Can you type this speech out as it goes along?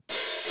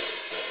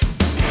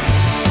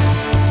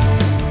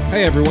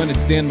Hey everyone,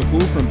 it's Dan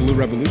McCool from Blue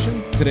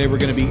Revolution. Today we're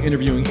going to be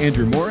interviewing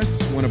Andrew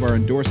Morris, one of our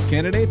endorsed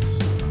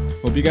candidates.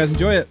 Hope you guys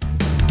enjoy it.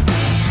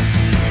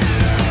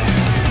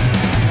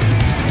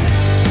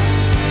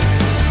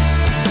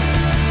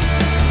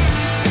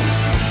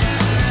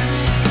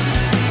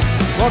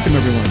 Welcome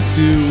everyone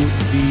to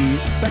the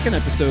second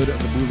episode of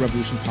the Blue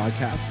Revolution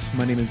podcast.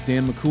 My name is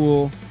Dan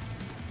McCool.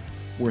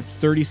 We're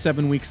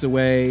 37 weeks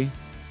away,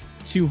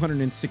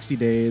 260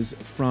 days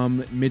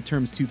from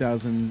midterms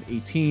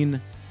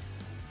 2018.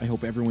 I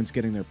hope everyone's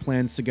getting their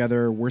plans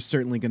together. We're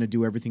certainly going to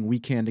do everything we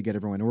can to get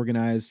everyone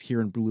organized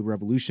here in Blue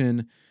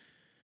Revolution.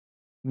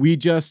 We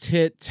just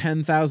hit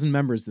 10,000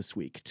 members this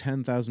week.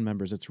 10,000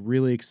 members. It's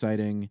really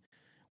exciting.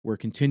 We're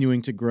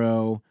continuing to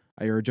grow.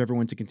 I urge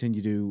everyone to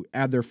continue to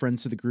add their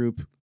friends to the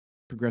group,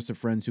 progressive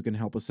friends who can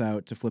help us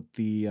out to flip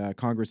the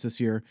Congress this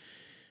year.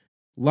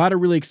 A lot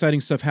of really exciting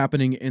stuff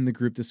happening in the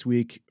group this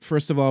week.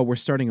 First of all, we're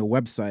starting a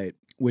website,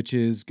 which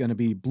is going to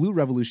be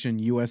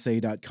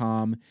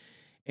bluerevolutionusa.com.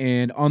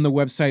 And on the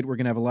website, we're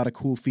going to have a lot of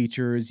cool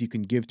features. You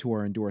can give to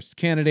our endorsed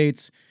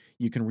candidates.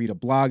 You can read a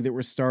blog that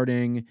we're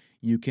starting.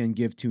 You can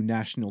give to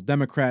national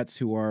Democrats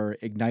who are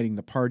igniting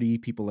the party,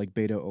 people like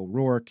Beto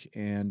O'Rourke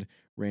and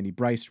Randy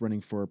Bryce running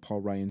for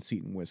Paul Ryan's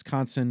seat in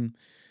Wisconsin.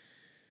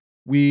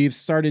 We've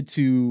started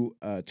to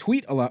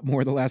tweet a lot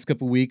more the last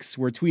couple of weeks.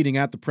 We're tweeting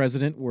at the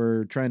president.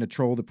 We're trying to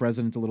troll the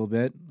president a little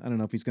bit. I don't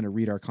know if he's going to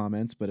read our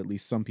comments, but at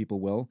least some people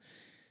will.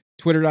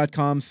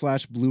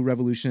 Twitter.com/Blue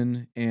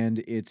Revolution, and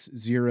it's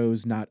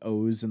zeros, not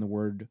O's in the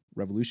word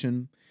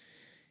revolution.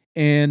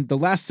 And the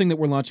last thing that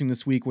we're launching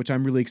this week, which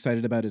I'm really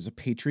excited about, is a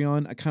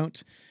Patreon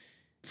account.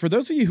 For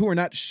those of you who are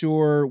not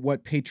sure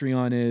what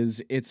Patreon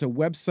is, it's a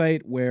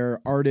website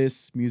where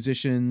artists,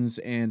 musicians,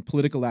 and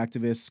political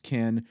activists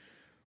can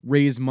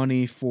raise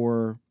money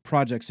for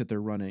projects that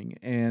they're running.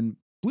 And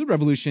Blue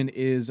Revolution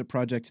is a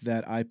project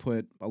that I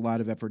put a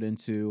lot of effort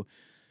into.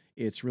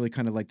 It's really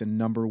kind of like the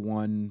number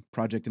one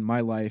project in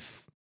my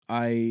life.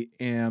 I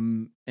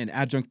am an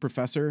adjunct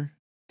professor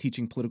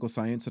teaching political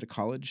science at a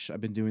college. I've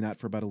been doing that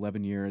for about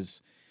 11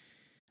 years.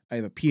 I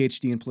have a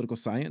PhD in political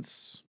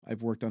science.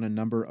 I've worked on a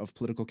number of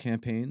political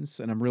campaigns,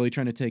 and I'm really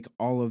trying to take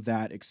all of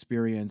that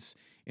experience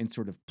and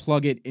sort of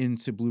plug it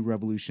into Blue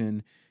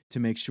Revolution to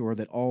make sure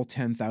that all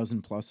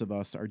 10,000 plus of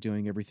us are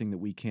doing everything that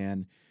we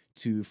can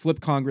to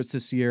flip Congress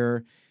this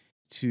year,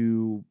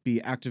 to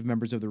be active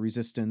members of the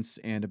resistance,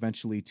 and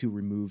eventually to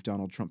remove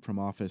Donald Trump from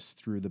office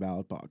through the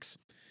ballot box.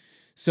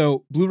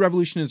 So Blue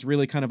Revolution is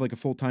really kind of like a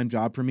full-time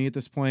job for me at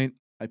this point.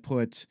 I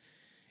put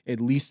at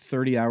least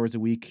 30 hours a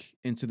week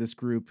into this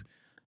group.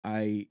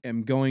 I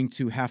am going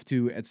to have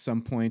to, at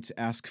some point,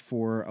 ask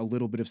for a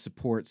little bit of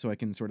support so I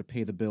can sort of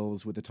pay the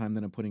bills with the time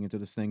that I'm putting into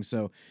this thing.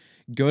 So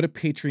go to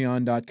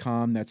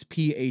patreon.com. That's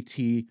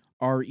Patreon,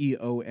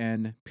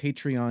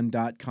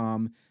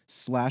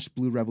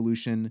 patreon.com/Blue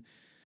Revolution.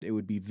 It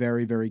would be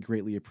very, very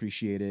greatly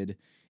appreciated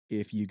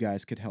if you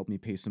guys could help me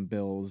pay some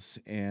bills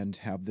and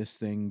have this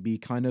thing be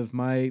kind of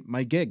my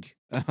gig.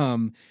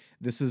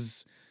 This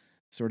is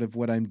sort of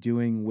what I'm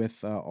doing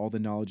with all the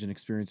knowledge and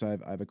experience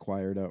I've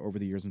acquired over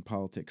the years in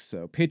politics.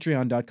 So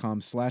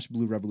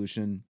patreon.com/Blue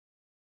Revolution.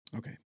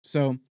 Okay,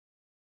 so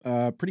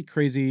pretty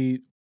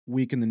crazy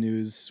week in the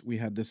news. We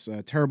had this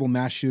terrible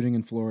mass shooting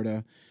in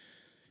Florida.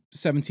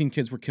 17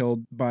 kids were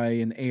killed by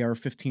an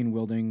AR-15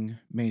 wielding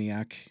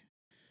maniac.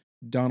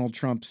 Donald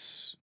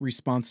Trump's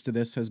response to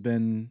this has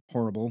been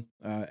horrible,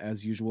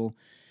 as usual.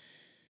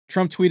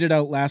 Trump tweeted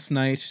out last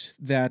night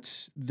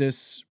that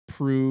this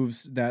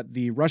proves that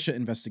the Russia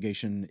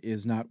investigation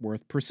is not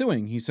worth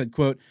pursuing. He said,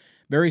 quote,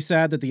 "Very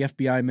sad that the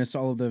FBI missed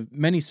all of the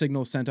many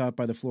signals sent out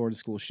by the Florida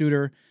school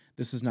shooter.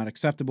 This is not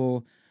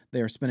acceptable.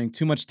 They are spending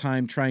too much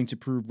time trying to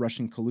prove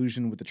Russian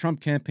collusion with the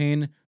Trump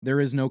campaign. There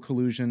is no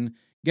collusion.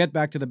 Get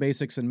back to the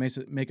basics and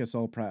make us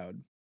all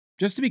proud."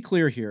 Just to be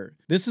clear here,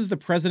 this is the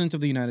president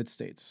of the United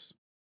States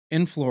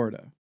in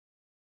Florida,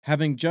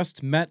 having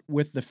just met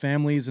with the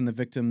families and the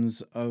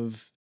victims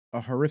of a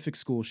horrific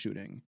school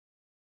shooting,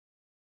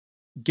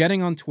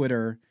 getting on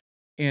Twitter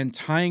and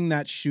tying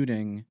that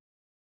shooting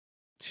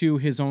to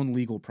his own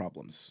legal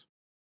problems.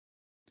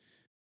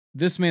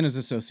 This man is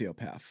a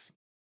sociopath.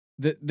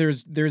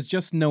 There's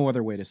just no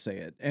other way to say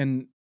it.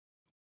 And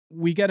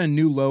we get a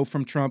new low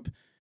from Trump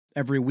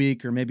every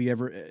week or maybe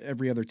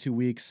every other 2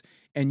 weeks.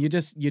 And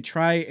you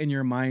try in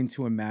your mind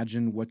to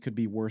imagine what could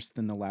be worse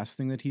than the last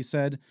thing that he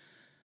said.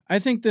 I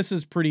think this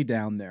is pretty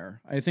down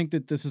there. I think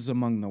that this is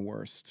among the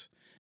worst.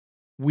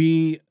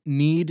 We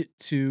need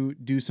to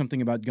do something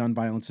about gun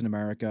violence in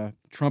America.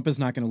 Trump is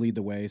not going to lead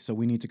the way, so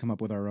we need to come up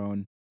with our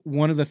own.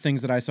 One of the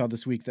things that I saw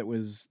this week that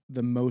was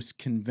the most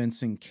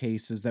convincing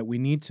case is that we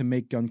need to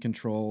make gun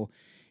control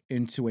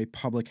into a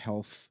public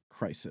health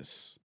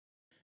crisis,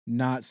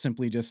 not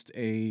simply just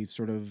a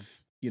sort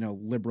of,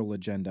 liberal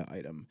agenda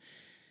item.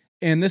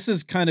 And this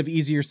is kind of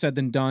easier said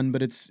than done,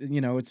 but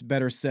it's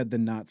better said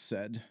than not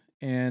said.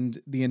 And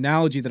the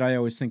analogy that I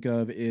always think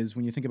of is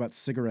when you think about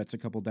cigarettes a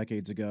couple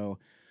decades ago,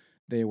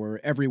 they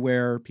were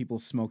everywhere. People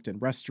smoked in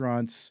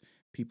restaurants.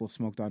 People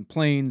smoked on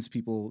planes.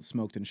 People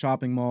smoked in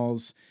shopping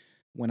malls.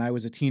 When I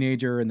was a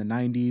teenager in the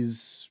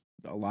 90s,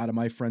 a lot of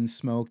my friends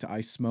smoked.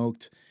 I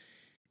smoked.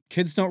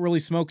 Kids don't really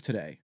smoke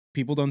today.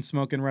 People don't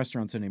smoke in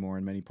restaurants anymore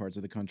in many parts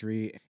of the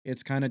country.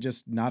 It's kind of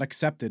just not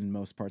accepted in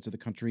most parts of the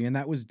country, and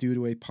that was due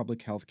to a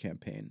public health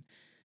campaign.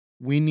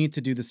 We need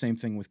to do the same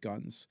thing with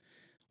guns.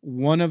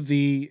 One of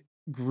the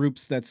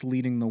groups that's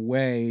leading the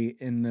way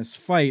in this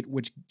fight,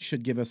 which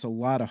should give us a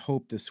lot of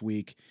hope this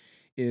week,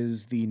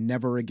 is the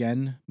Never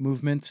Again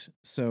movement.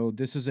 So,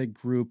 this is a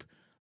group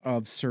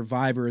of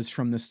survivors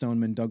from the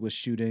Stoneman Douglas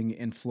shooting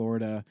in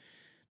Florida.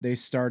 They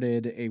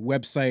started a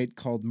website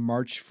called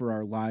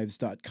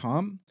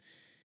marchforourlives.com,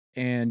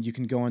 and you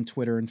can go on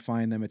Twitter and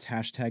find them. It's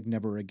hashtag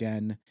Never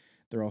Again.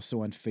 They're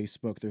also on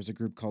Facebook. There's a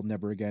group called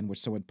Never Again, which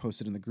someone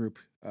posted in the group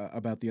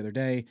about the other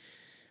day.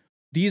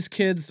 These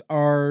kids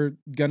are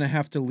going to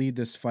have to lead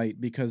this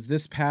fight because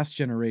this past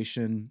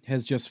generation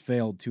has just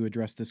failed to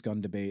address this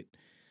gun debate.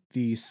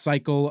 The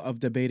cycle of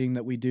debating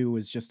that we do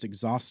is just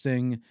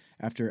exhausting.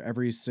 After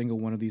every single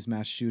one of these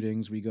mass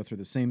shootings, we go through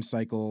the same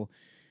cycle.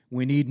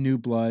 We need new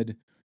blood.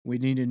 We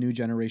need a new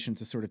generation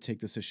to sort of take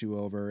this issue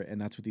over,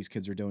 and that's what these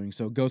kids are doing.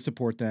 So go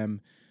support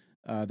them.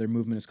 Their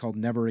movement is called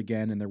Never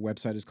Again, and their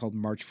website is called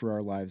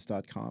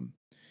marchforourlives.com.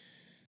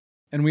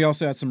 And we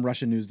also had some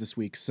Russian news this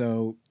week.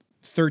 So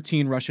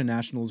 13 Russian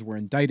nationals were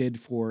indicted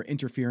for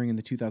interfering in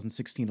the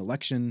 2016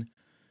 election.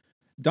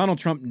 Donald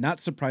Trump, not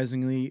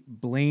surprisingly,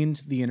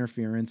 blamed the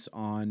interference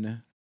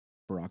on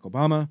Barack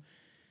Obama,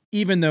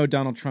 even though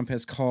Donald Trump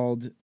has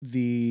called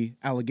the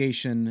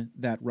allegation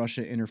that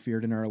Russia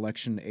interfered in our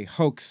election a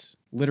hoax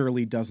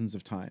literally dozens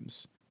of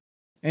times.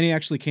 And he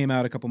actually came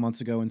out a couple months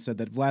ago and said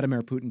that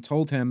Vladimir Putin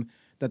told him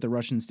that the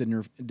Russians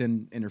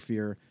didn't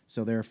interfere,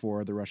 so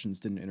therefore the Russians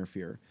didn't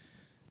interfere.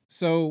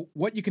 So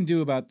what you can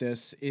do about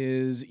this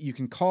is you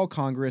can call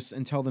Congress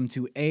and tell them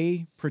to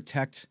A,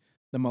 protect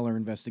the Mueller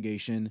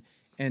investigation,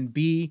 and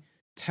B,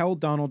 tell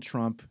Donald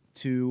Trump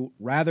to,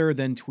 rather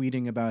than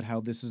tweeting about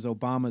how this is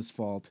Obama's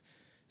fault,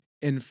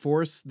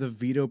 enforce the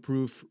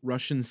veto-proof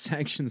Russian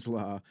sanctions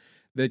law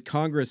that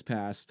Congress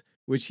passed,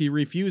 which he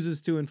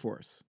refuses to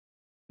enforce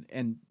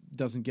and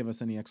doesn't give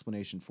us any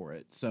explanation for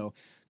it. So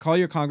call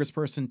your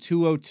congressperson,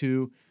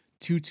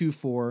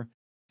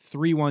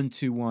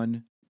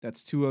 202-224-3121.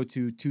 That's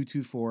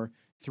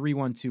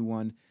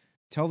 202-224-3121.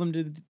 Tell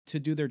them to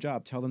do their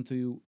job. Tell them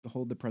to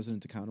hold the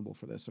president accountable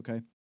for this,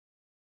 okay?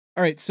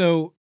 All right,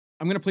 so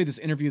I'm going to play this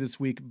interview this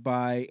week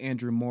by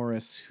Andrew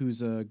Morris,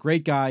 who's a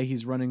great guy.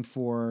 He's running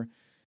for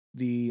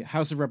the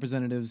House of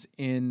Representatives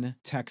in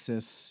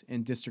Texas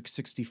in District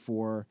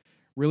 64.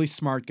 Really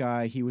smart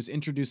guy. He was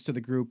introduced to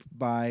the group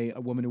by a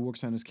woman who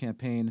works on his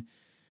campaign,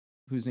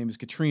 whose name is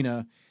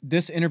Katrina.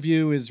 This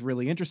interview is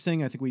really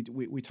interesting. I think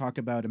we talk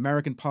about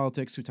American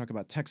politics. We talk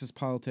about Texas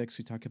politics.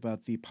 We talk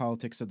about the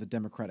politics of the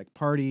Democratic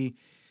Party.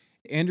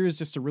 Andrew is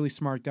just a really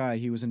smart guy.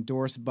 He was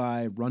endorsed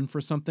by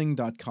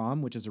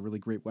runforsomething.com, which is a really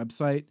great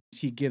website.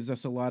 He gives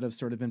us a lot of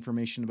sort of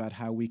information about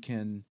how we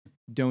can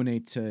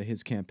donate to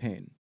his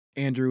campaign.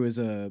 Andrew is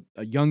a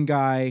young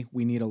guy.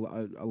 We need a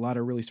lot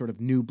of really sort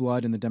of new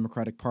blood in the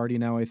Democratic Party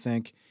now, I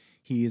think.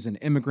 He is an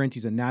immigrant.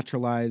 He's a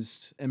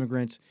naturalized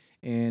immigrant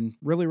and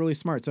really, really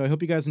smart. So I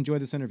hope you guys enjoy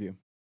this interview.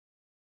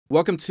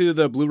 Welcome to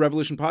the Blue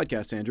Revolution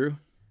podcast, Andrew.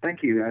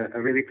 Thank you. I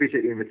really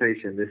appreciate the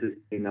invitation. This has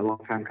been a long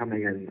time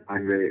coming, and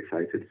I'm really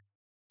excited.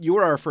 You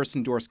were our first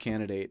endorsed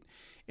candidate,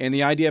 and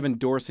the idea of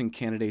endorsing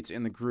candidates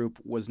in the group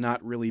was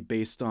not really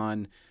based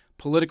on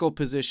political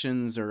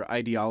positions or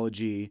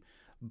ideology,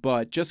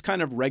 but just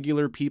kind of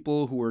regular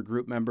people who were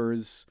group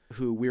members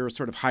who we were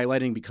sort of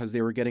highlighting because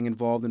they were getting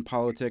involved in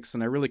politics.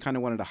 And I really kind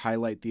of wanted to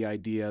highlight the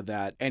idea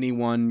that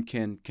anyone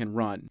can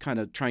run, kind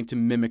of trying to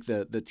mimic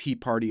the Tea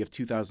Party of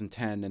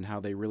 2010 and how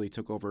they really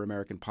took over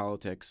American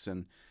politics.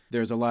 And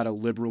there's a lot of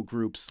liberal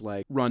groups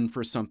like Run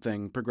for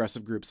Something,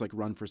 progressive groups like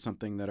Run for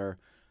Something that are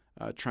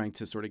trying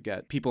to sort of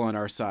get people on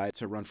our side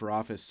to run for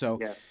office.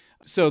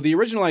 So the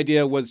original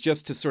idea was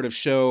just to sort of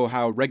show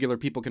how regular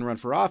people can run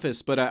for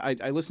office, but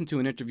I listened to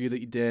an interview that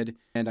you did,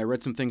 and I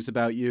read some things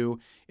about you,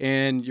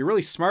 and you're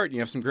really smart, and you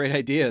have some great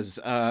ideas.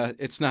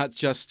 It's not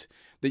just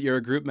that you're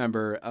a group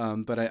member,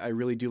 but I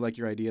really do like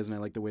your ideas, and I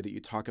like the way that you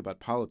talk about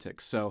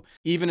politics. So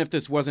even if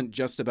this wasn't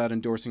just about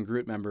endorsing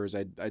group members,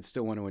 I'd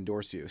still want to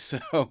endorse you. So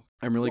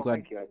I'm really glad.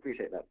 Thank you. I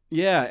appreciate that.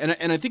 Yeah,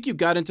 and I think you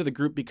got into the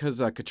group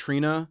because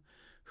Katrina,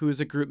 who is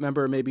a group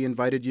member, maybe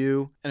invited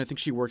you, and I think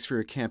she works for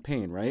your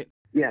campaign, right?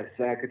 Yes,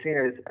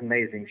 Katrina is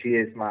amazing. She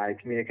is my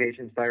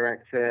communications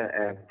director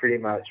and pretty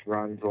much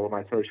runs all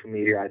my social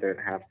media. I don't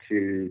have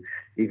to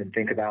even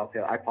think about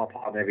it. I pop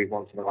on every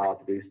once in a while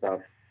to do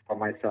stuff for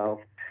myself,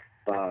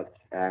 but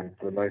for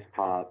the most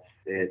part,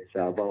 it's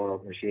a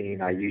well-oiled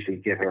machine. I usually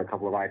give her a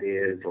couple of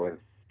ideas, or if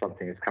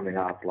something is coming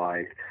up,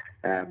 like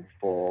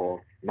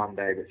for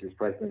Monday, which is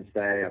President's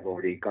Day, I've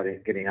already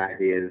getting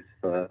ideas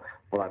for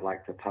what I'd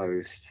like to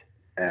post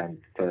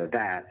for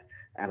that.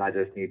 And I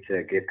just need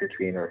to give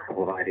Katrina a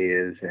couple of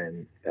ideas,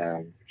 and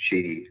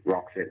she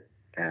rocks it.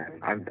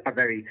 And I'm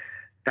very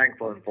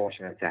thankful and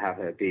fortunate to have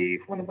her be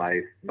one of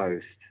my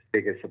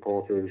biggest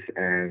supporters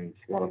and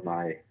one of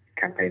my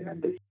campaign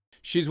members.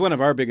 She's one of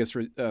our biggest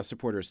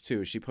supporters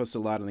too. She posts a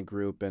lot in the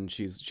group, and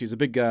she's a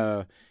big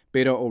Beto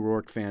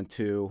O'Rourke fan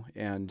too.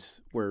 And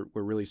we're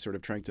really sort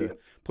of trying to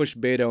push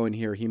Beto in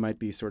here. He might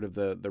be sort of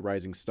the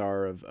rising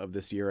star of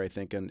this year, I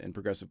think, in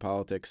progressive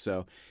politics.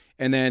 So,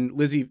 and then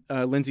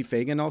Lindsey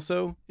Fagan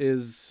also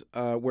is.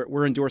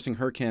 We're endorsing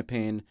her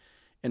campaign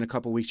in a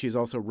couple weeks. She's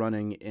also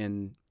running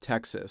in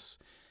Texas.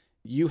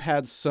 You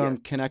had some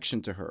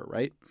connection to her,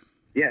 right?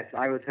 Yes,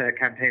 I was her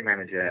campaign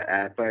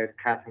manager. Both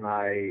Kat and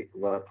I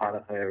were part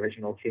of her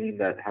original team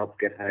that helped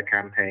get her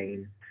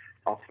campaign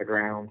off the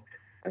ground.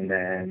 And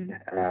then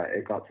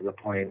it got to the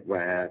point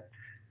where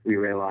we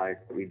realized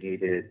that we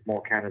needed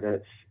more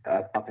candidates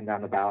up and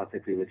down the ballot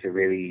if we were to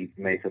really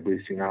make a blue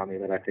tsunami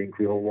that I think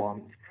we all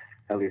want,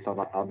 at least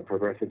on the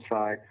progressive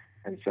side.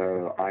 And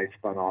so I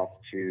spun off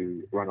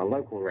to run a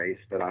local race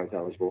that I was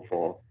eligible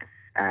for.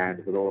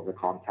 And with all of the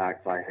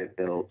contacts I had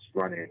built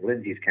running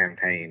Lindsey's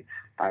campaign,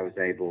 I was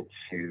able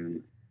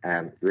to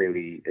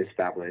really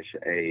establish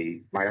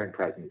my own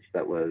presence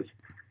that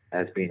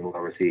has been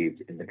well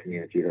received in the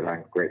community that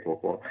I'm grateful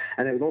for.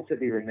 And it would also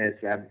be remiss,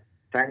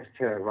 thanks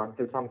to Run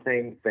for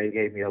Something, they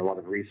gave me a lot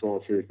of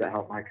resources that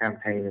helped my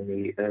campaign in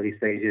the early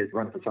stages.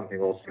 Run for Something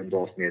also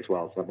endorsed me as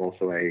well, so I'm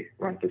also a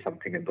Run for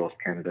Something endorsed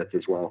candidate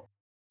as well.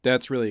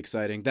 That's really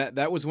exciting.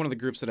 That was one of the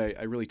groups that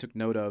I really took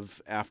note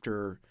of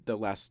after the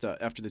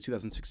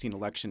 2016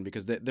 election,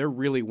 because they're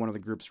really one of the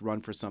groups,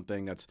 Run for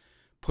Something, that's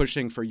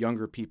pushing for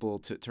younger people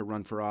to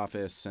run for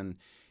office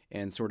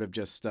and sort of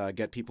just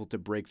get people to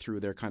break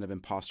through their kind of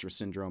imposter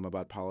syndrome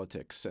about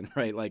politics. And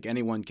right, like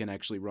anyone can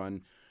actually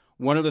run.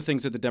 One of the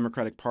things that the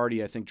Democratic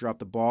Party, I think, dropped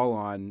the ball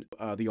on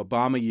the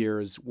Obama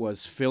years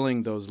was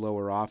filling those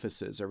lower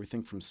offices,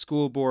 everything from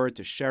school board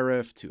to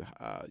sheriff to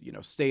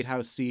state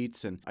house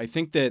seats. And I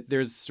think that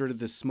there's sort of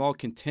this small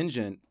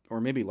contingent, or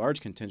maybe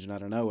large contingent, I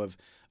don't know, of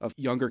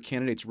younger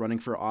candidates running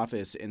for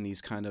office in these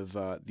kind of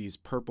these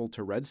purple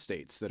to red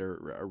states that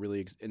are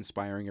really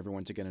inspiring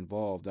everyone to get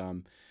involved.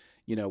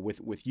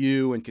 With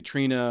you and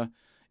Katrina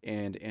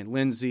and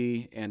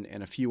Lindsey and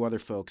a few other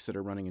folks that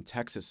are running in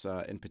Texas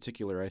in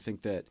particular, I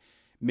think that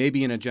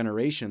maybe in a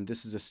generation,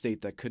 this is a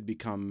state that could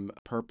become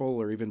purple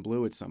or even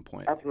blue at some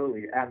point.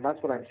 Absolutely. And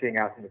that's what I'm seeing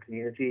out in the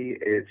community.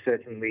 It's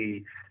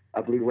certainly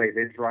a blue wave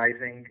is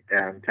rising.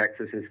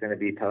 Texas is going to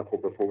be purple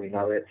before we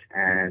know it.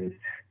 And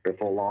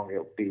before long,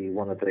 it'll be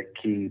one of the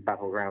key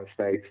battleground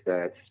states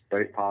that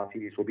both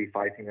parties will be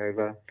fighting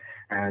over.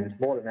 And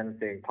more than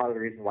anything, part of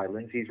the reason why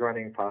Lindsey's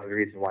running, part of the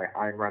reason why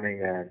I'm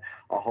running, and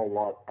a whole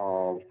lot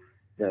of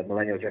the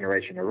millennial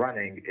generation are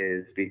running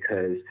is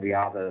because we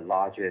are the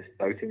largest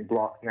voting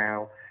bloc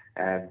now.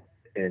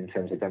 In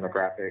terms of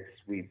demographics,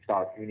 we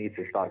need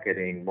to start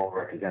getting more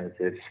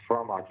representatives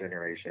from our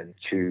generation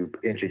to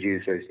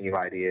introduce those new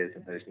ideas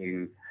and those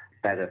new,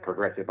 better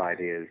progressive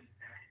ideas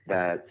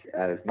that,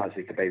 as much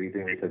as the baby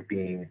boomers have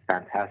been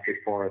fantastic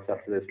for us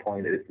up to this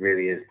point, it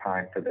really is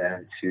time for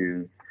them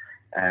to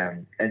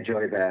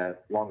enjoy their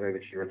long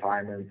overdue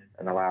retirement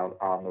and allow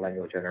our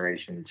millennial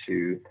generation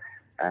to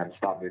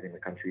start moving the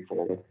country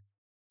forward.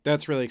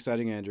 That's really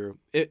exciting, Andrew.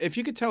 If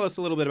you could tell us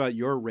a little bit about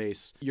your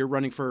race. You're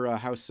running for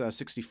House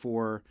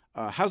 64.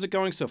 How's it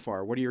going so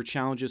far? What are your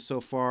challenges so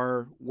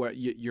far?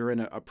 You're in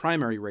a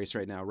primary race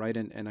right now, right?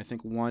 And I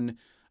think one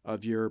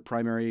of your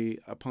primary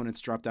opponents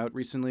dropped out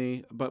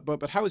recently.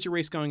 But how is your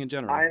race going in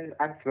general?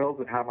 I'm thrilled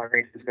with how my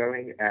race is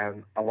going.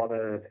 A lot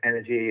of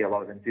energy, a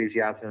lot of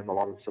enthusiasm, a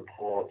lot of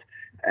support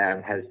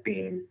has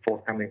been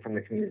forthcoming from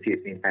the community.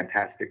 It's been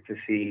fantastic to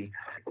see.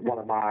 One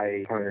of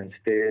my opponents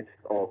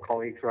or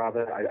colleagues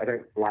rather, I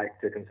don't like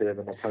to consider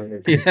them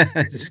opponents.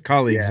 Yes,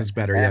 colleagues is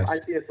better, yes.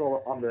 I see us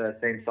all on the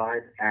same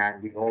side,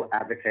 and we all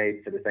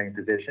advocate for the same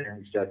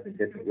positions, just in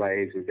different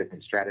ways with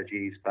different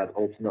strategies, but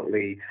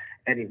ultimately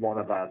any one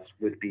of us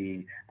would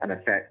be an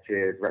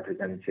effective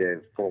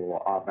representative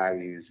for our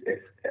values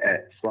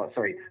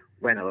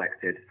when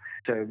elected.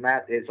 So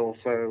Matt is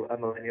also a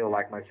millennial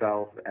like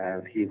myself.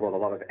 He brought a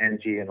lot of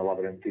energy and a lot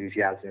of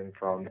enthusiasm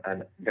from a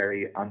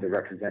very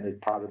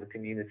underrepresented part of the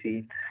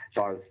community.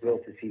 So I was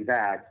thrilled to see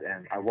that,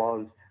 and I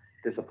was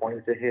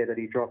disappointed to hear that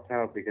he dropped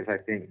out, because I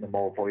think the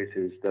more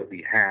voices that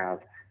we have,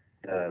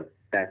 the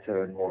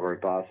better and more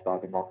robust our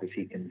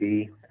democracy can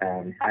be.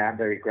 I am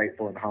very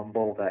grateful and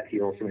humble that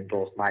he also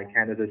endorsed my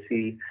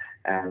candidacy.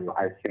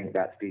 I think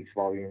that speaks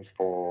volumes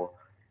for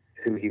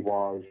who he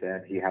was,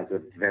 and he has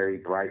a very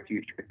bright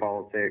future in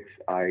politics.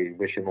 I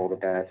wish him all the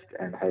best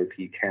and hope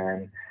he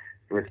can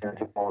return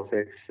to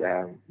politics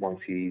once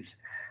he's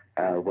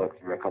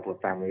worked through a couple of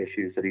family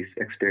issues that he's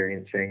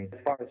experiencing. As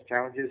far as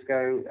challenges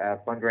go,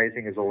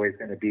 fundraising is always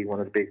going to be one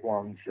of the big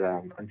ones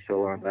until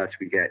or unless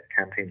we get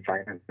campaign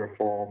finance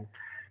reform.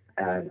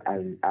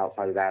 And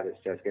outside of that,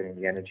 it's just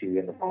getting the energy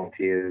and the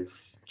volunteers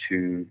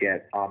to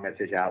get our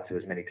message out to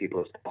as many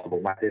people as possible.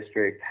 My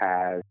district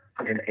has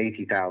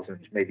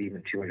 180,000, maybe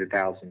even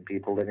 200,000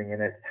 people living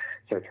in it.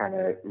 So trying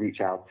to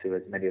reach out to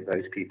as many of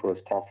those people as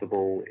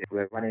possible.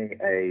 We're running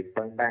a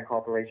phone bank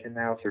operation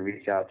now to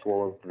reach out to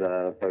all of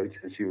the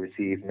voters who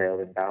receive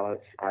mail-in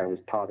ballots. I was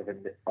part of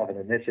an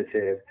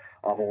initiative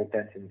of all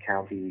Benton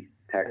County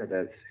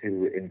candidates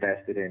who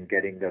invested in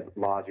getting the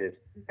largest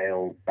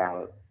mail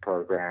ballot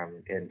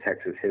program in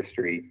Texas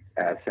history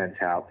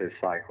sent out this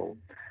cycle.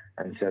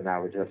 And so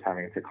now we're just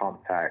having to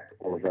contact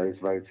all of those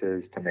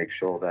voters to make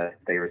sure that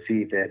they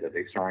received it, that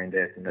they signed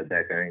it, and that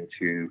they're going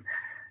to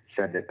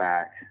send it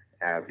back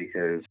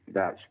because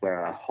that's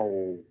where a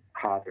whole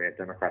cadre of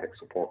Democratic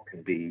support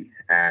can be.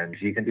 And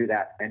you can do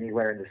that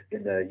anywhere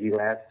in the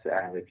U.S.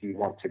 If you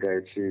want to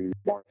go to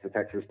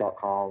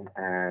lawrencefortexas.com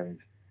and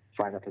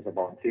sign up as a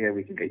volunteer,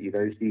 we can get you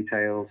those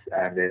details.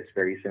 And it's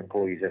very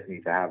simple. You just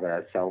need to have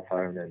a cell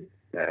phone and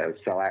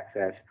cell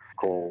access,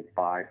 call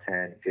 5,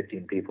 10,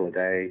 15 people a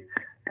day,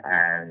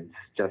 and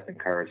just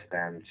encourage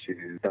them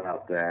to fill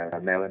out their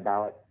mail-in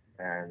ballot,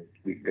 and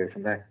we can go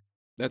from there.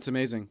 That's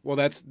amazing. Well,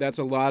 that's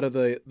a lot of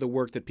the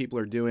work that people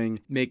are doing,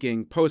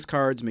 making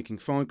postcards, making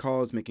phone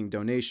calls, making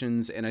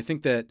donations. And I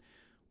think that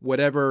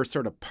whatever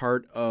sort of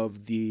part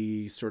of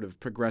the sort of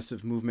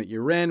progressive movement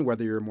you're in,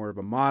 whether you're more of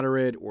a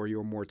moderate or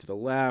you're more to the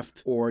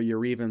left, or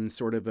you're even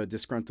sort of a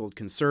disgruntled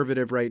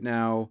conservative right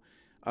now,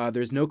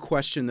 there's no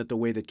question that the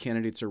way that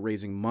candidates are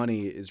raising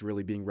money is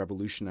really being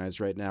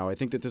revolutionized right now. I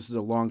think that this is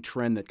a long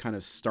trend that kind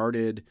of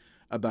started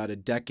about a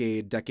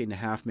decade and a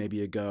half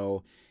maybe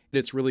ago.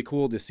 It's really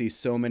cool to see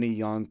so many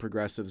young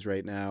progressives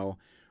right now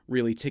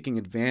really taking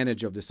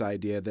advantage of this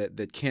idea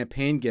that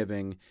campaign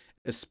giving,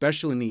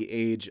 especially in the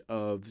age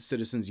of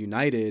Citizens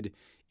United,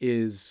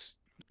 is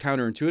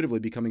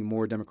counterintuitively becoming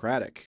more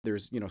democratic.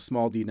 There's,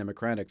 small d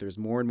democratic. There's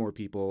more and more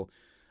people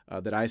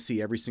that I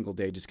see every single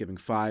day just giving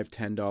 $5,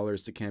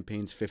 $10 to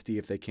campaigns, $50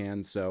 if they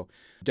can. So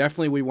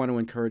definitely we want to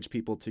encourage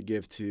people to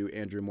give to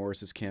Andrew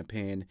Morris's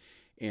campaign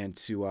and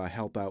to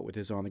help out with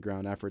his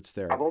on-the-ground efforts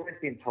there. I've always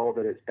been told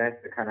that it's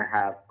best to kind of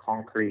have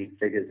concrete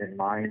figures in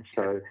mind.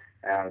 So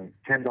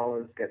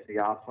 $10 gets the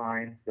art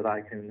sign that I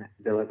can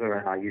deliver,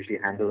 and I usually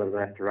hand deliver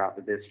them throughout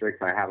the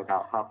district. I have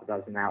about half a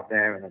dozen out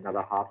there and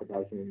another half a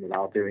dozen that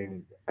I'll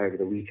doing over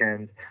the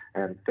weekend.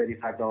 And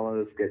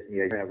 $35 gets me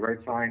a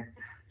road sign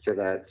so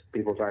that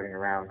people driving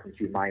around can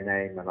see my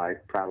name, and I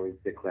proudly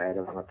declare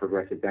that I'm a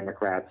progressive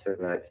Democrat, so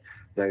that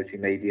those who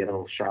may be a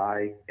little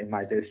shy in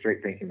my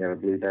district, thinking they're a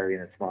blueberry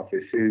in a tomato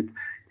soup,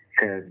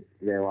 can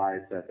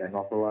realize that they're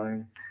not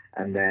alone.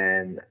 And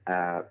then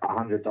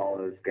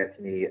 $100 gets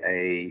me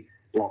a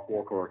block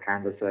walker or a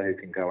canvasser who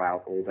can go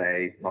out all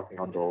day, knocking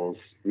on doors,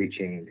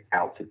 reaching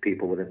out to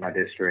people within my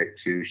district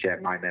to share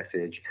my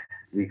message.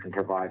 We can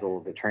provide all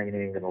of the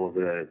training and all of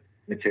the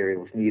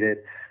materials needed.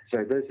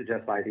 So those are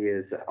just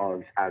ideas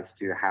as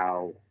to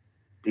how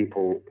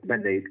people,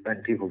 when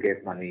people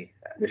give money,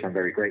 which I'm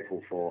very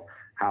grateful for,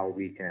 how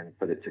we can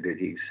put it to good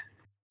use.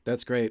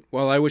 That's great.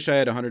 Well, I wish I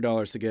had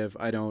 $100 to give.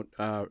 I don't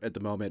at the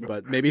moment,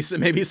 but maybe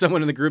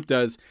someone in the group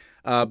does.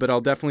 But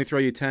I'll definitely throw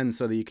you 10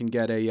 so that you can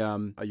get a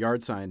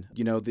yard sign.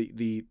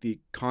 The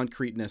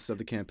concreteness of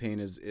the campaign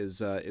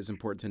is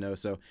important to know.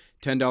 So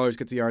 $10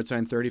 gets a yard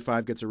sign,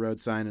 $35 gets a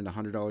road sign, and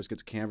 $100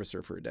 gets a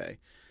canvasser for a day.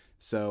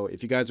 So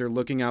if you guys are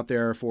looking out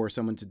there for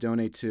someone to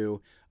donate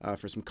to,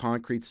 for some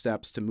concrete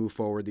steps to move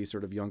forward these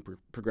sort of young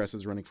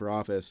progressives running for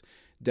office,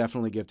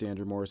 definitely give to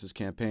Andrew Morris's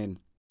campaign.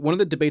 One of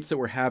the debates that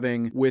we're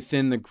having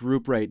within the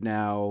group right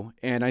now,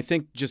 and I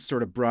think just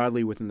sort of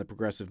broadly within the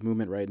progressive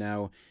movement right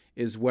now,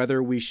 is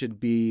whether we should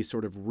be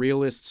sort of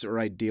realists or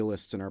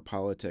idealists in our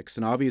politics.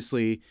 And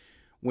obviously,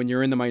 when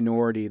you're in the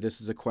minority,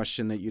 this is a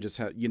question that you just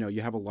have,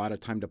 you have a lot of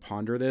time to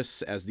ponder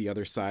this as the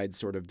other side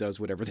sort of does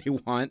whatever they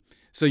want.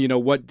 So,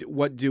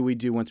 what do we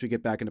do once we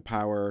get back into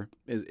power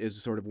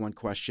is sort of one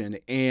question.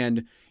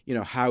 And,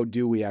 how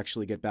do we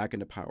actually get back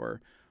into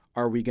power?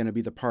 Are we going to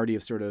be the party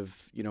of sort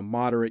of,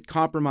 moderate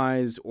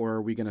compromise, or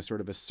are we going to sort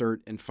of assert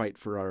and fight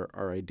for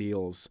our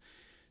ideals?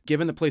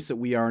 Given the place that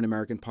we are in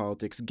American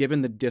politics,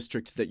 given the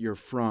district that you're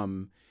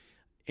from,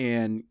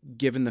 and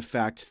given the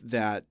fact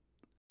that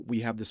we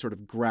have this sort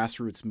of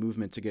grassroots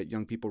movement to get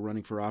young people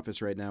running for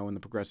office right now on the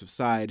progressive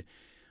side,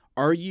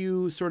 are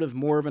you sort of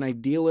more of an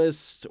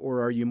idealist,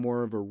 or are you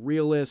more of a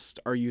realist?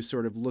 Are you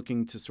sort of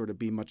looking to sort of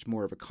be much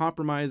more of a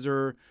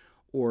compromiser,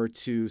 or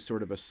to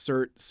sort of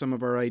assert some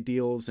of our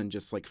ideals and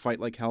just like fight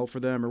like hell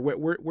for them? Or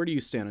where do you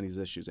stand on these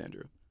issues,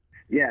 Andrew?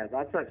 Yeah,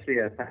 that's actually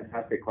a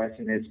fantastic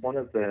question. It's one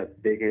of the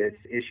biggest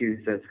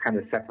issues that's kind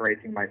of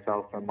separating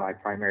myself from my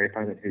primary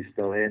opponent who's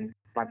still in.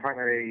 My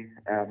primary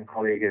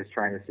colleague is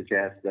trying to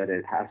suggest that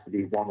it has to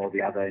be one or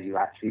the other. You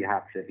actually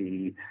have to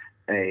be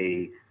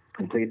a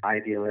complete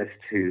idealist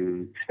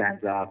who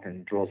stands up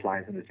and draws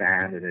lines in the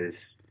sand and is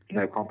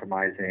no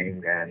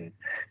compromising and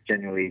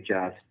genuinely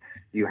just,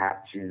 you have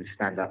to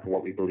stand up for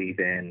what we believe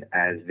in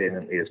as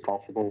vehemently as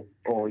possible.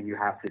 Or you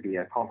have to be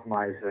a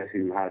compromiser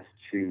who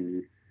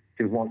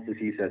wants to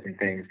see certain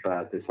things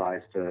but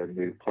decides to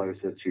move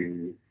closer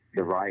to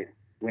the right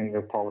wing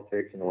of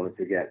politics in order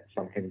to get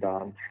something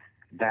done.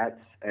 That's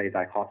a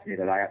dichotomy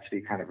that I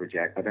actually kind of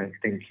reject. I don't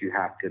think you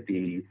have to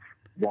be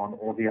one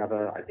or the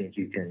other. I think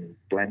you can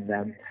blend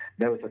them.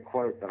 There was a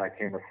quote that I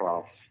came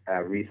across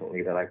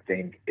recently that I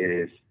think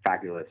is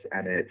fabulous,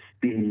 and it's,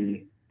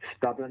 be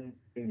stubborn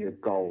in your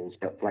goals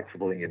but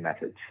flexible in your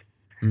methods.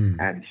 Mm.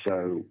 And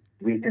so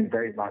we can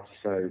very much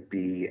so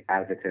be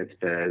advocates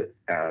for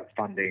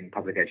funding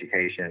public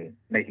education,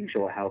 making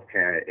sure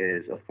healthcare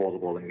is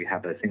affordable, and we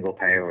have a single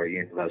payer or a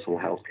universal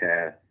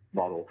healthcare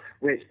model,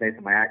 which, based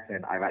on my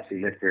accent, I've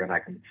actually lived through, and I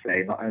can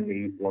say not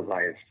only was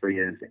I as free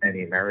as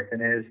any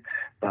American is,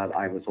 but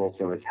I was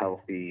also as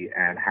healthy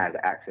and had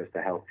access to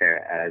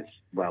healthcare as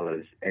well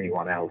as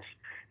anyone else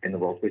in the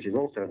world, which is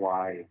also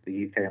why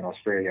the UK and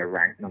Australia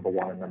ranked number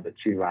 1 and number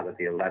 2 out of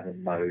the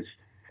 11 most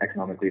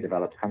economically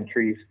developed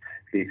countries,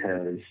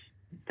 because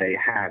they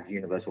have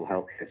universal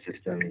healthcare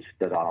systems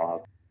that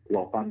are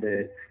well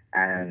funded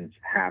and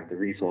have the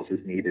resources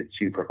needed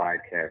to provide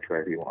care for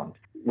everyone.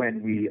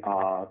 When we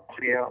are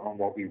clear on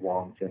what we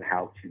want and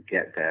how to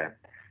get there,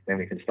 then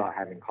we can start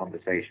having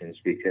conversations,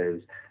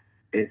 because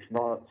it's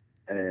not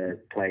a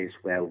place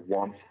where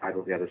one side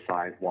or the other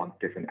side want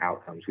different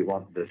outcomes. We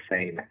want the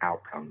same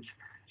outcomes.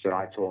 So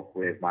I talk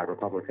with my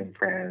Republican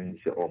friends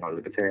or my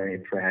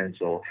Libertarian friends,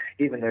 or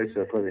even those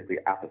who are politically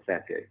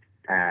apathetic,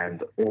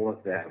 and all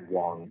of them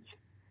want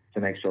to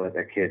make sure that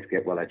their kids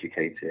get well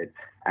educated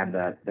and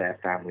that their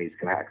families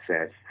can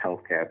access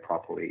healthcare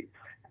properly,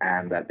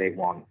 and that they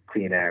want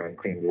clean air and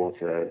clean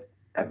water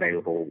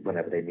available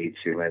whenever they need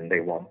to, and they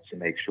want to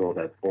make sure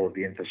that all of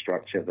the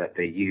infrastructure that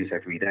they use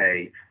every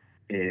day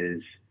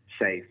is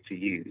safe to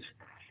use.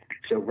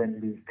 So when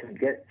we can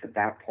get to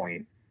that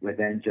point, we're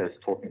then just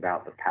talking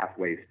about the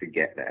pathways to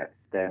get there.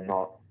 They're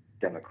not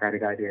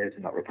Democratic ideas,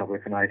 they're not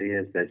Republican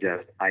ideas, they're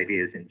just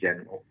ideas in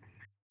general.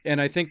 And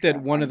I think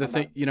that one of the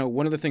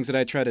things that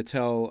I try to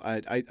tell,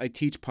 I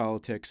teach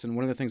politics, and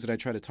one of the things that I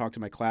try to talk to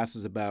my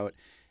classes about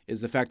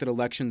is the fact that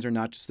elections are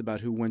not just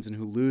about who wins and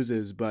who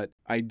loses, but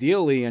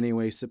ideally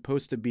anyway,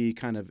 supposed to be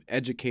kind of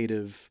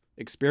educative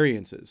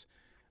experiences.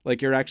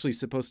 Like, you're actually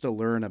supposed to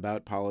learn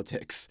about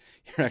politics.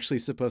 You're actually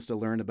supposed to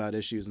learn about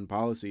issues and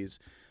policies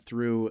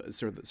through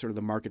sort of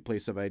the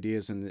marketplace of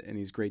ideas and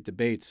these great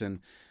debates. And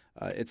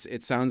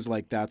it sounds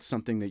like that's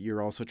something that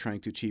you're also trying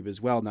to achieve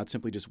as well, not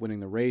simply just winning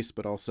the race,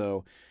 but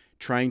also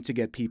trying to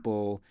get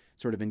people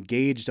sort of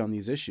engaged on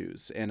these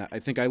issues. And I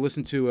think I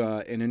listened to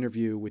an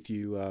interview with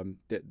you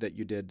that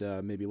you did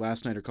maybe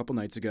last night or a couple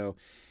nights ago,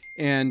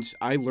 and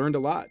I learned a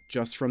lot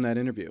just from that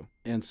interview.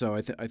 And so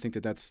I think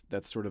that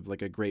that's sort of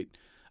like a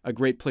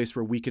great place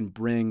where we can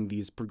bring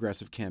these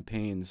progressive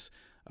campaigns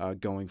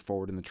going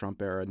forward in the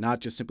Trump era, not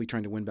just simply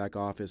trying to win back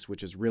office,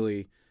 which is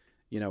really,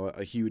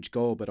 a huge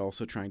goal, but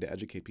also trying to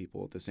educate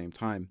people at the same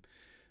time.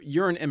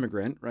 You're an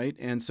immigrant, right?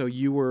 And so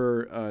you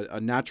were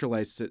a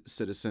naturalized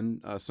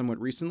citizen somewhat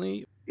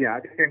recently. Yeah, I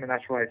became a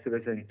naturalized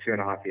citizen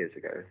 2.5 years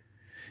ago.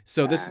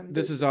 So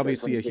this is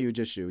obviously a huge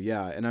issue,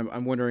 yeah. And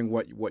I'm wondering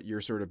what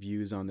your sort of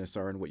views on this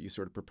are and what you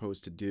sort of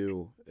propose to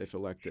do if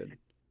elected.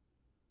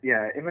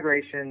 Yeah,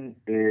 immigration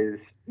is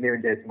near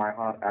and dear to my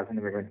heart as an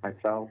immigrant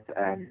myself.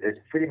 It's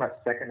pretty much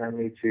second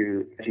only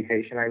to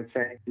education, I would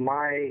say.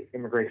 My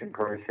immigration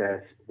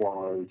process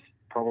was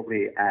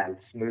probably as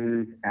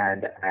smooth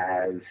and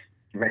as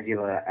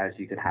regular as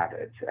you could have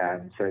it.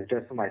 So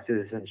just for my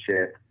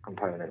citizenship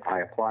component, I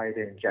applied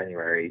in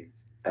January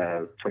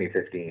of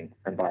 2015,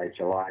 and by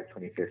July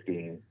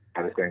 2015,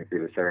 I was going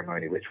through the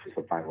ceremony, which was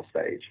the final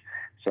stage.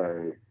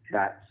 So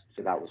that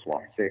was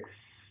what,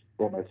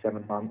 almost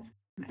 7 months.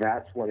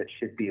 That's what it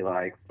should be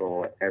like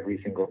for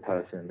every single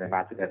person, no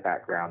matter their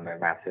background, no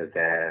matter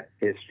their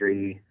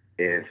history.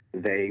 If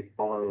they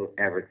follow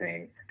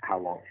everything,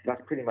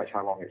 that's pretty much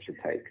how long it should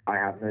take. I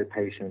have no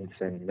patience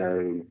and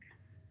no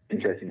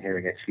interest in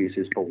hearing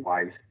excuses for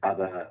why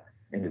other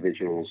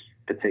individuals,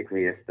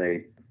 particularly if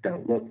they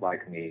don't look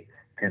like me,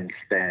 can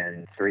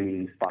spend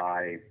 3,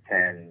 5,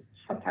 10,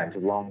 sometimes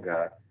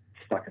longer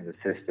stuck in the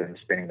system,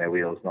 spinning their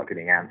wheels, not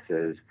getting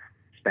answers,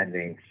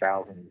 spending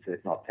thousands,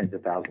 if not tens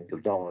of thousands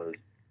of dollars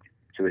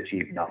to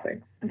achieve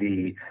nothing.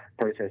 The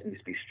process needs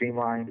to be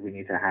streamlined. We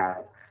need to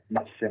have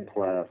much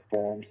simpler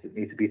forms that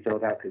need to be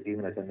filled out, because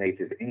even as a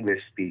native English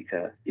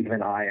speaker,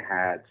 even I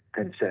had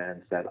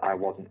concerns that I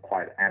wasn't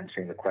quite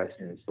answering the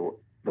questions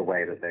the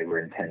way that they were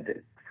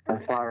intended. As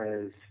far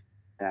as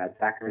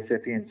DACA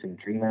recipients and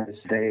dreamers,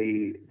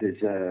 they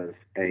deserve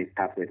a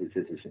pathway to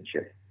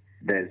citizenship.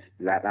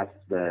 That's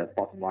the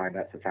bottom line,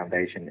 that's the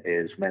foundation,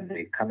 is when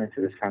they come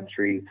into this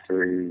country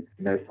through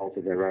no fault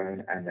of their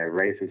own and they're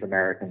raised as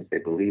Americans, they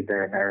believe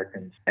they're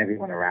Americans,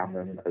 everyone around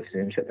them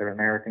assumes that they're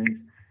Americans,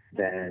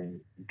 then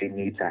they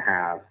need to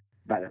have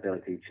that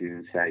ability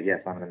to say,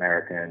 yes, I'm an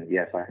American,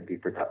 yes, I can be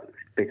productive,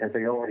 because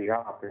they already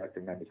are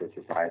productive members of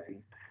society,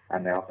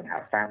 and they often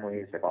have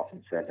families, they've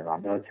often served in our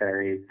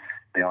military,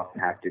 they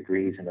often have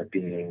degrees and are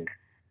being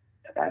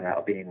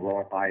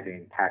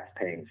law-abiding,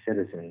 tax-paying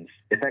citizens,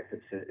 effective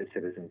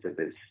citizens of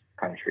this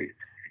country.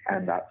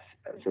 And that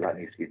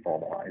needs to be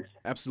formalized.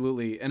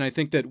 Absolutely. And I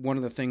think that one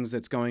of the things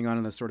that's going on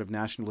in the sort of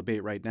national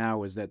debate right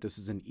now is that this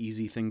is an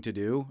easy thing to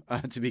do,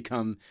 to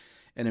become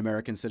an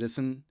American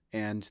citizen,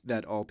 and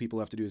that all people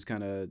have to do is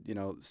kind of,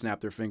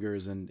 snap their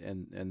fingers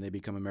and they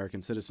become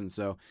American citizens.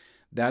 So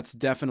that's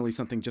definitely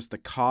something. Just the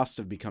cost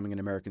of becoming an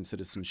American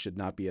citizen should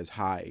not be as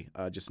high,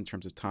 just in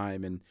terms of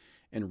time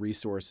and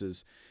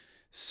resources.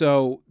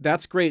 So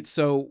that's great.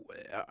 So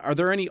are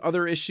there any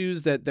other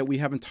issues that we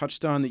haven't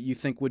touched on that you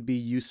think would be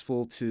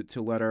useful to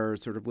let our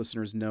sort of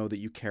listeners know that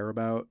you care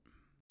about?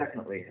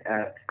 Definitely.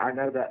 I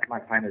know that my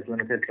time is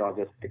limited, so I'll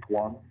just pick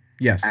one.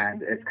 Yes.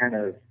 And they're kind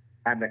of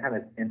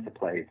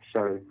interplayed.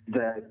 So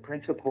the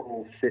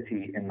principal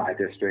city in my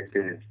district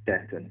is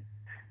Denton.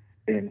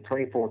 In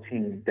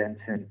 2014,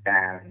 Denton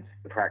banned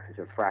the practice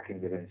of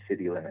fracking within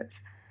city limits.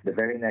 The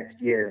very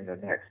next year, in the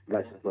next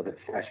legislative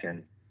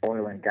session,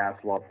 oil and gas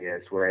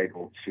lobbyists were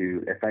able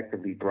to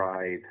effectively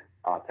bribe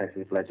our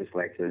Texas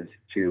legislators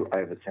to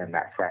overturn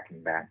that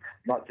fracking ban,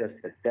 not just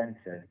for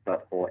Denton,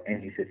 but for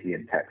any city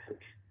in Texas.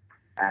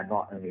 And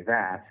not only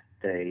that,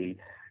 they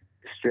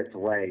stripped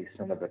away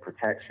some of the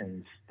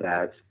protections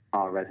that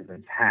our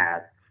residents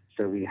had.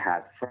 So we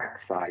had frack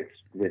sites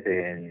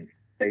within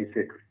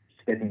basic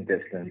spitting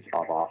distance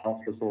of our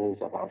hospitals,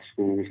 of our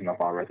schools, and of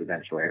our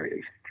residential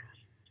areas.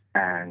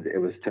 And it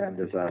was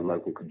termed as a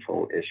local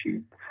control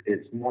issue.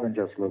 It's more than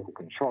just local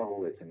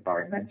control, it's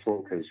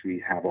environmental because we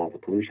have all the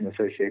pollution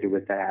associated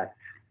with that.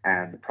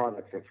 And the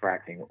products of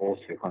fracking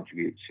also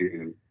contribute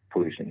to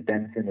pollution.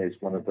 Denton is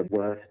one of the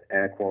worst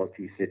air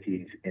quality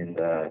cities in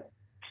the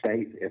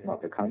state, if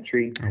not the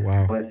country. Oh,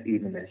 wow. Worse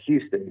even than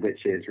Houston,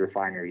 which is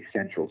refinery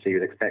central. So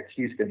you'd expect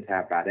Houston to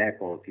have bad air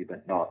quality,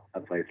 but not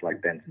a place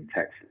like Denton,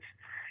 Texas.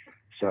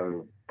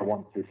 So I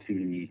want to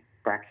see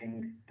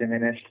fracking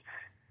diminished,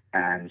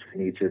 and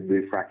we need to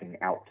move fracking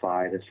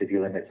outside of city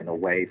limits and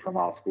away from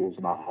our schools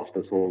and our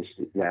hospitals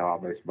where our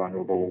most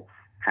vulnerable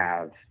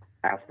have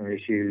asthma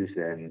issues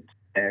and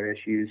air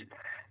issues.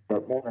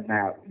 But more than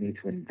that, we need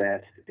to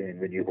invest in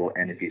renewable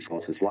energy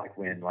sources like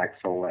wind, like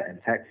solar, and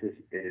Texas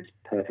is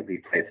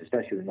perfectly placed,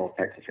 especially the North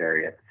Texas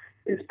area,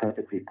 is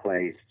perfectly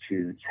placed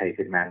to take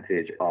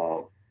advantage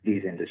of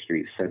these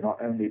industries. So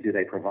not only do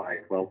they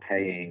provide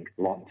well-paying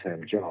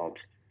long-term jobs,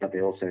 but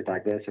they also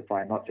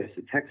diversify not just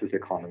the Texas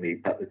economy,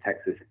 but the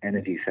Texas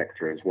energy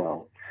sector as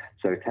well.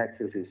 So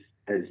Texas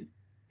is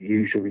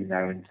usually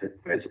known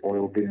as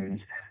oil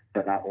booms,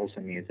 but that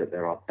also means that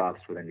there are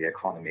busts within the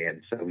economy.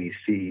 And so we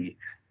see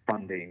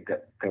funding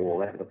go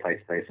all over the place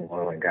based on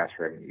oil and gas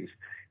revenues.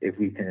 If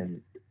we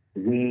can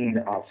wean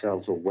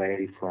ourselves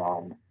away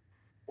from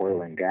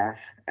oil and gas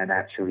and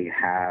actually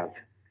have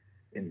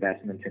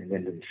investments in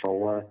wind and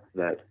solar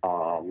that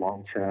are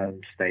long-term,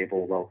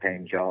 stable,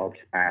 well-paying jobs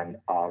and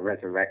are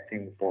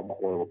resurrecting former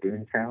oil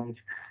boom towns,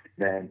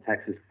 then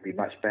Texas will be a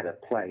much better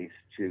place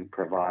to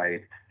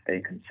provide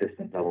a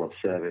consistent level of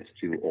service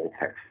to all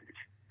Texans.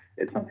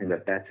 It's something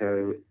that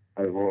Beto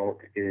overall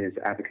is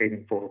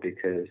advocating for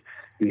because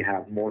we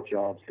have more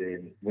jobs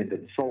in wind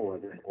and solar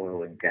than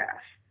oil and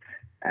gas.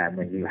 And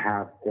when you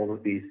have all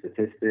of these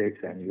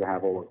statistics and you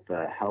have all of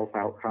the health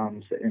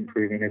outcomes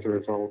improving as a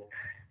result,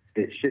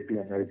 it should be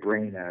a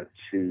no-brainer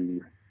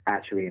to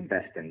actually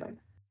invest in them.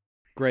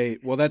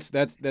 Great. Well, that's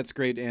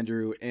great,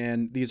 Andrew.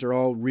 And these are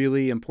all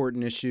really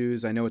important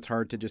issues. I know it's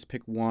hard to just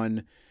pick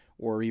one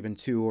or even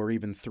two or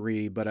even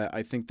three, but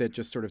I think that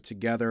just sort of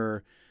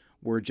together,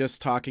 we're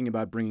just talking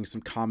about bringing some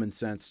common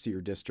sense to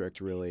your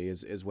district, really,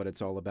 is what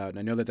it's all about. And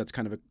I know that that's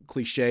kind of a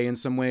cliche in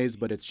some ways,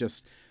 but it's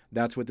just,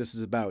 that's what this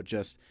is about.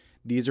 Just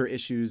these are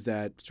issues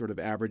that sort of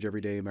average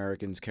everyday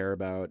Americans care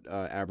about,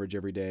 average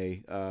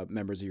everyday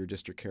members of your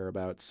district care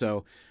about.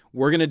 So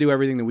we're going to do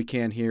everything that we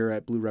can here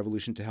at Blue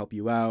Revolution to help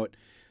you out.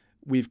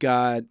 We've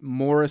got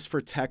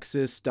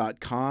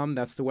morrisfortexas.com.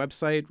 That's the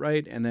website,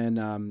 right? And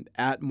then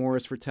at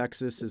Morris for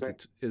Texas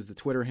is the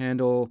Twitter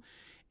handle.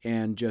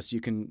 And just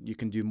you can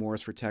do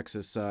Morris for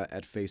Texas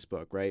at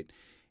Facebook, right?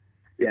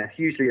 Yeah,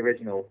 hugely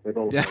original with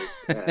all those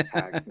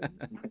tags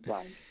and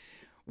lines.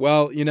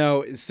 Well,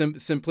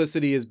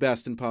 simplicity is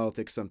best in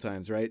politics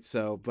sometimes, right?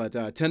 So, but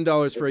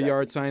 $10 for a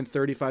yard sign,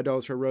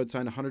 $35 for a road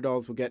sign,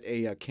 $100 will get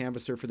a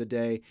canvasser for the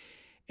day.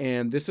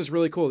 And this is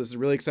really cool. This is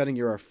really exciting.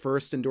 You're our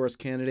first endorsed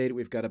candidate.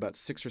 We've got about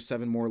 6 or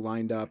 7 more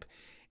lined up.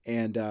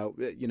 And,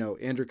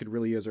 Andrew could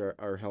really use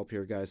our help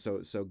here, guys.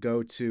 So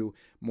go to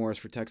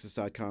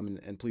morrisfortexas.com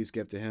and please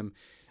give to him.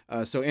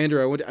 So,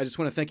 Andrew, I just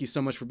want to thank you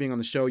so much for being on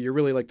the show. You're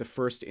really like the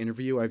first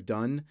interview I've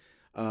done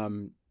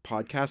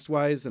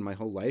podcast-wise in my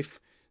whole life.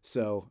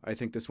 So I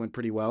think this went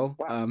pretty well.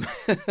 Wow.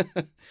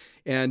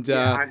 And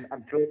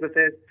I'm thrilled with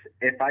it.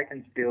 If I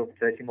can steal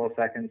 30 more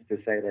seconds to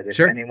say that if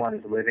Sure. anyone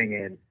is living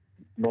in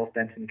North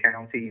Denton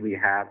County, we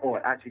have,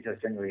 or actually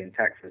just generally in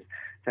Texas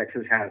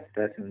has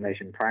first in the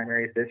nation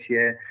primaries this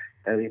year.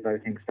 Early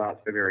voting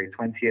starts February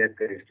 20th,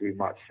 goes through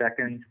March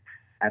 2nd,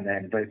 and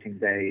then voting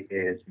day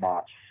is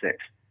March 6th.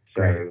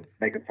 So Great.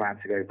 Make a plan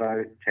to go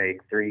vote,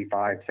 take 3,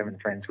 5, 7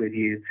 friends with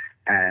you,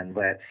 and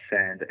let's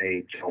send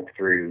a job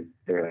through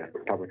the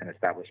Republican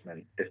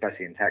establishment,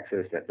 especially in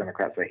Texas, that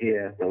Democrats are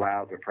here, we're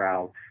loud, we're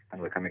proud,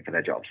 and we're coming for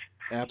their jobs.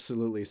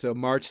 Absolutely. So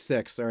March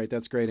 6th. All right.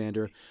 That's great,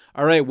 Andrew.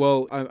 All right.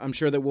 Well, I'm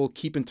sure that we'll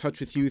keep in touch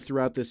with you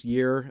throughout this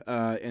year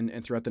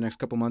and throughout the next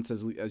couple months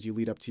as you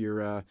lead up to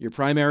your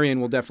primary. And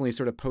we'll definitely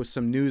sort of post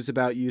some news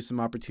about you, some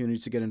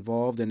opportunities to get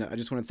involved. And I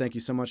just want to thank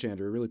you so much,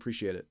 Andrew. I really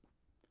appreciate it.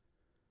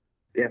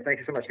 Yeah. Thank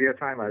you so much for your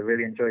time. I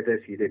really enjoyed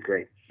this. You did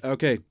great.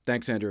 Okay.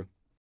 Thanks, Andrew.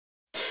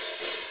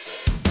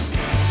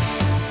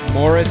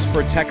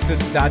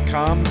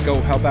 MorrisForTexas.com.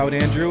 Go help out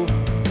Andrew.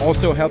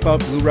 Also help out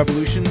Blue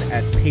Revolution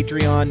at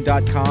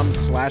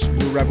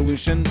patreon.com/Blue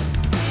Revolution.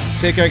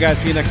 Take care, guys.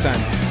 See you next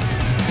time.